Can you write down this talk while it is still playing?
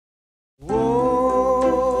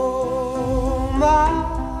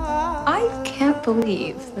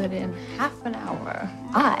believe that in half an hour,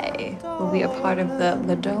 I will be a part of the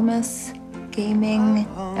Ladomus gaming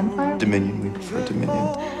empire. Dominion, we prefer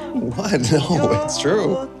Dominion. What? No, it's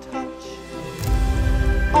true.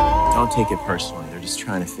 Don't take it personally. They're just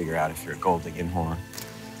trying to figure out if you're a gold digging whore.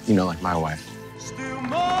 You know, like my wife.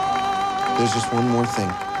 There's just one more thing.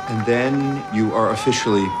 And then you are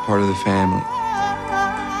officially part of the family.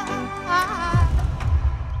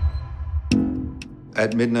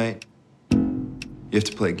 At midnight, you have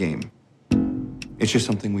to play a game. It's just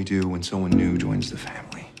something we do when someone new joins the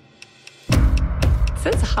family. It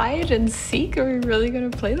says hide and seek. Are we really gonna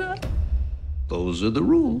play that? Those are the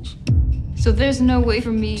rules. So there's no way for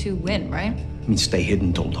me to win, right? I mean, stay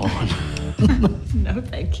hidden till dawn. No,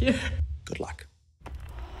 thank you. Good luck.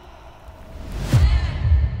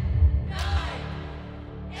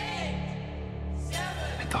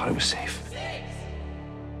 I thought it was safe.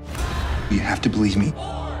 You have to believe me.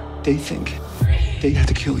 They think they have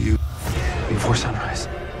to kill you before sunrise.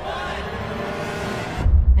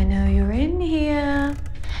 I know you're in here.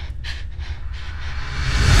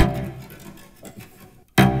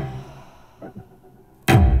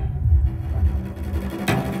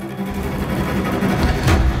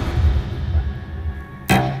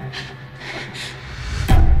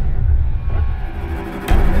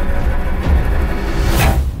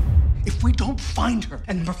 If we don't find her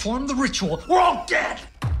and perform the ritual, we're all dead!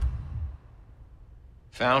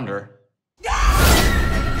 Found her.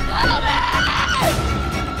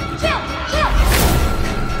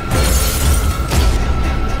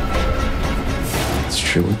 It's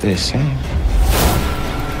true what they say.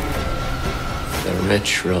 The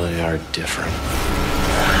rich really are different.